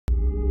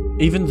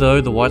Even though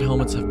the White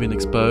Helmets have been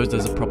exposed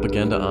as a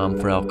propaganda arm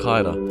for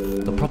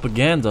Al-Qaeda, the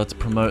propaganda to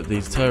promote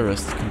these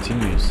terrorists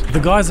continues. The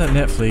guys at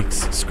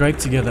Netflix scrape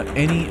together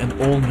any and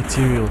all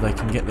material they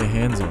can get their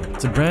hands on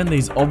to brand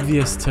these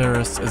obvious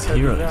terrorists as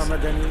heroes,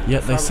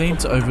 yet they seem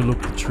to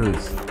overlook the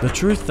truth. The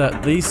truth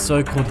that these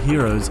so-called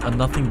heroes are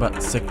nothing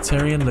but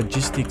sectarian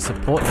logistic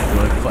support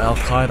network for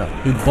Al-Qaeda,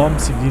 who bomb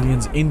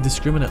civilians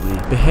indiscriminately,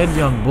 behead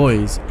young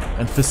boys,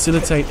 and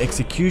facilitate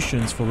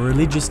executions for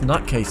religious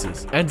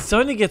nutcases. And it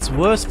only gets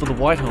worse for the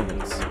White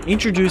Helmets.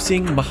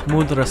 Introducing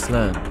Mahmoud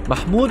Raslan.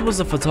 Mahmoud was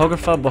the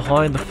photographer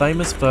behind the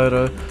famous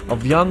photo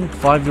of young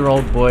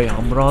 5-year-old boy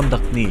Amran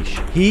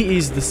Daqnish. He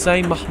is the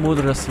same Mahmoud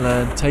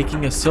Raslan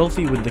taking a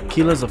selfie with the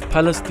killers of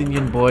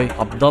Palestinian boy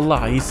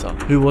Abdullah Isa,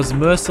 who was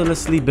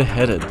mercilessly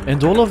beheaded.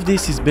 And all of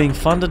this is being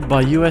funded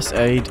by US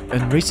aid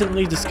and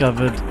recently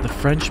discovered the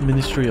French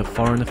Ministry of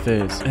Foreign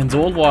Affairs. And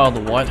all while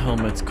the White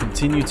Helmets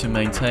continue to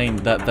maintain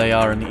that they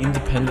are an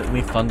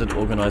independently funded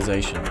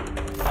organization.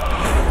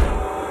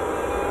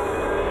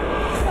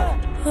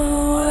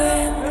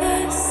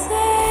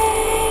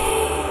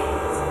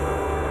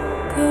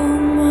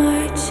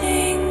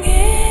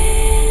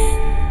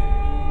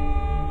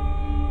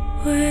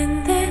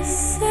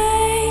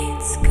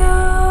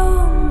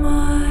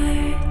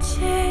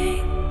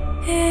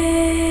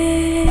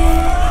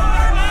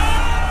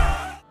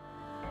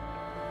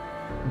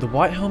 The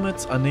White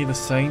Helmets are neither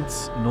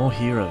saints nor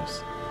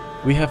heroes.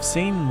 We have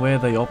seen where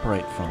they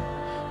operate from,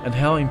 and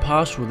how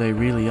impartial they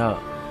really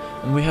are.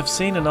 And we have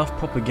seen enough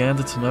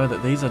propaganda to know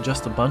that these are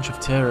just a bunch of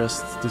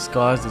terrorists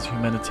disguised as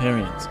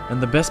humanitarians.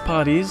 And the best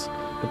part is,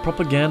 the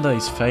propaganda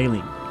is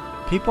failing.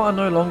 People are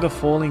no longer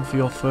falling for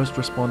your first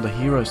responder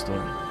hero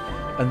story,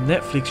 and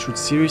Netflix should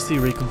seriously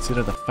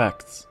reconsider the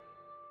facts.